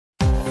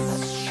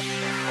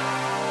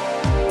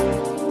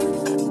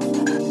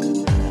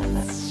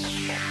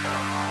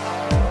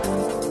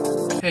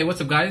Hey, what's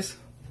up guys?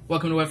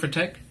 Welcome to Web for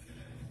Tech.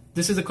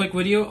 This is a quick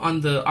video on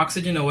the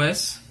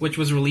OxygenOS, which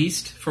was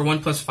released for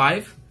OnePlus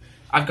 5.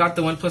 I've got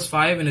the OnePlus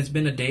 5 and it's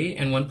been a day,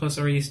 and OnePlus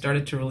already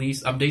started to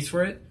release updates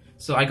for it.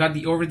 So I got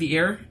the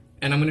over-the-air,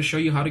 and I'm going to show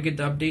you how to get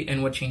the update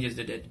and what changes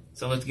they did.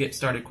 So let's get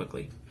started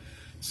quickly.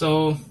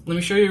 So let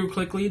me show you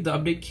quickly. The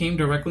update came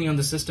directly on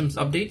the system's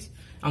updates.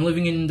 I'm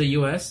living in the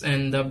US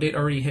and the update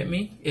already hit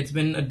me. It's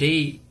been a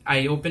day.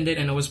 I opened it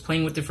and I was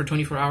playing with it for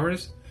 24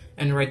 hours,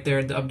 and right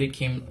there the update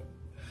came.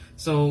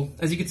 So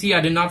as you can see,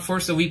 I did not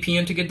force a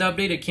VPN to get the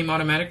update. It came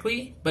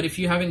automatically. But if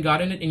you haven't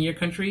gotten it in your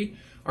country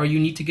or you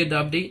need to get the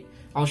update,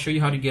 I'll show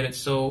you how to get it.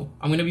 So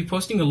I'm going to be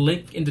posting a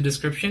link in the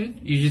description.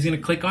 You're just going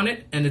to click on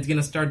it and it's going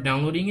to start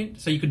downloading it.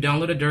 So you could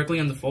download it directly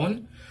on the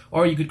phone,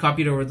 or you could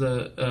copy it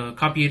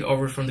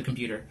over from the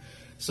computer.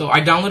 So I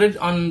downloaded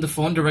on the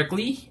phone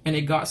directly and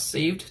it got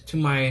saved to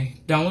my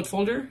download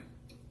folder.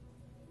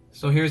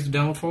 So here's the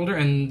download folder,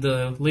 and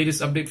the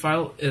latest update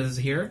file is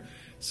here.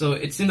 So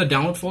it's in the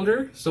download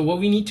folder. So what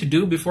we need to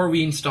do before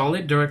we install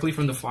it directly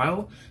from the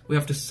file, we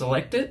have to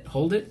select it,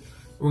 hold it.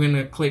 We're going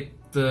to click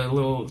the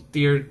little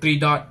three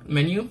dot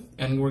menu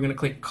and we're going to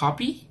click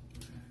copy.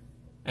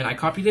 And I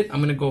copied it. I'm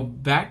going to go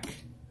back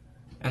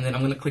and then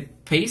I'm going to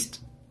click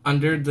paste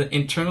under the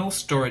internal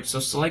storage. So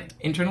select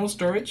internal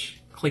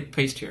storage, click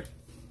paste here.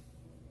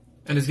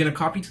 And it's going to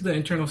copy to the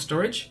internal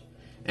storage,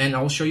 and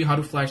I'll show you how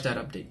to flash that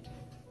update.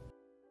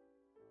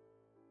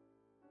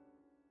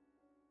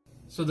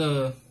 So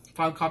the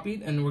file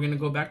copied, and we're going to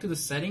go back to the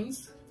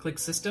settings, click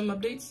system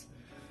updates,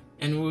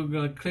 and we're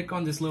going to click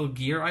on this little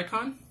gear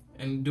icon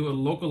and do a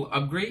local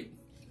upgrade,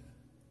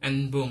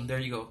 and boom, there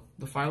you go.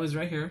 The file is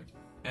right here,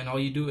 and all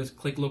you do is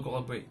click local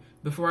upgrade.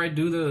 Before I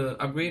do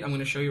the upgrade, I'm going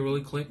to show you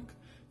really quick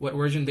what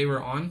version they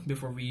were on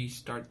before we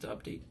start the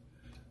update.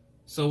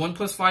 So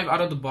OnePlus 5 out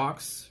of the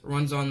box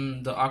runs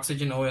on the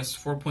OxygenOS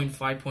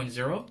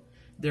 4.5.0.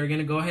 They're going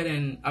to go ahead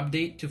and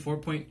update to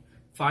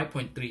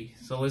 4.5.3.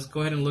 So let's go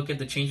ahead and look at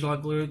the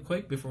changelog really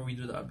quick before we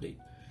do the update.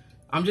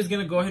 I'm just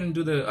going to go ahead and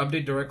do the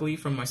update directly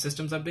from my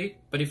system's update.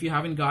 But if you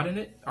haven't gotten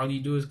it, all you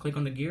do is click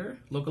on the gear,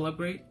 local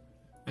upgrade,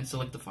 and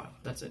select the file.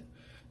 That's it.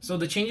 So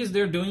the changes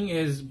they're doing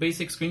is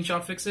basic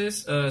screenshot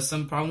fixes,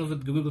 some problems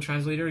with Google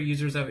Translator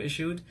users have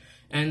issued,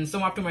 and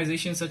some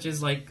optimizations such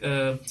as like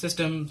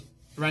system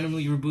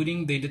randomly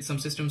rebooting. They did some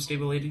system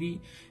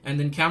stability, and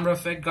then camera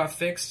effect got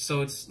fixed.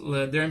 So it's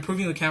they're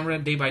improving the camera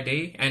day by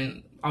day,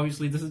 and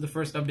obviously this is the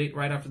first update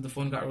right after the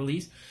phone got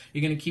released.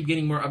 You're going to keep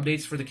getting more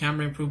updates for the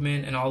camera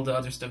improvement and all the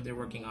other stuff they're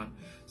working on.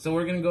 So what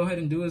we're going to go ahead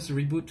and do is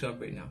reboot to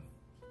upgrade now.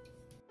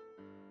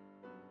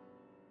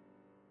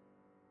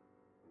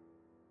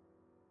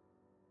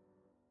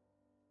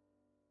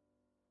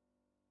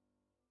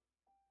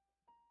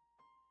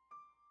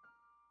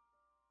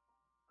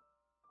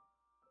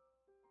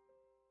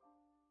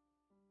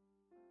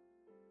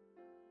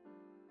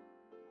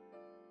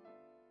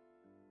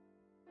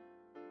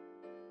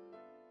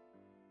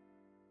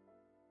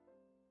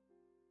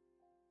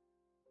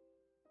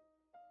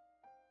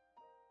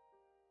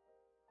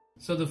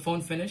 So the phone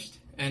finished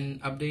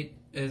and update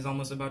is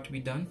almost about to be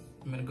done.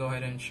 I'm going to go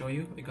ahead and show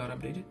you it got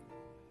updated.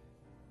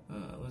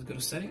 Let's go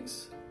to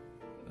settings,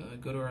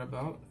 go to our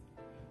about,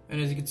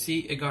 and as you can see,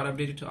 it got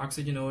updated to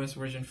OxygenOS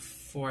version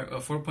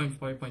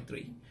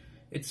 4.5.3.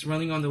 It's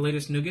running on the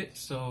latest Nougat,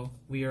 so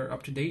we are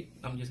up to date.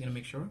 I'm just going to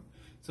make sure.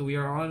 So we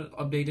are all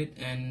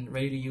updated and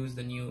ready to use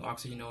the new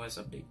OxygenOS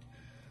update.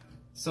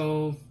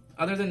 So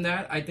other than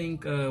that, I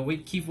think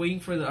keep waiting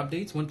for the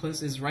updates.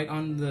 OnePlus is right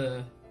on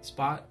the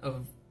spot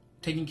of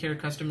taking care of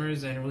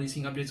customers and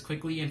releasing updates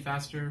quickly and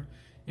faster,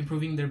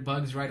 improving their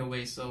bugs right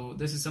away. So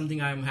this is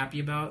something I'm happy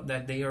about,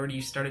 that they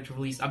already started to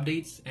release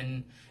updates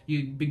and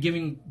you've been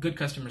giving good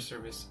customer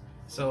service.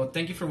 So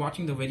thank you for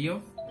watching the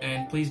video,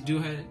 and please do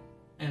ahead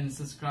and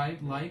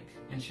subscribe, like,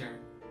 and share.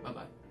 Bye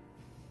bye.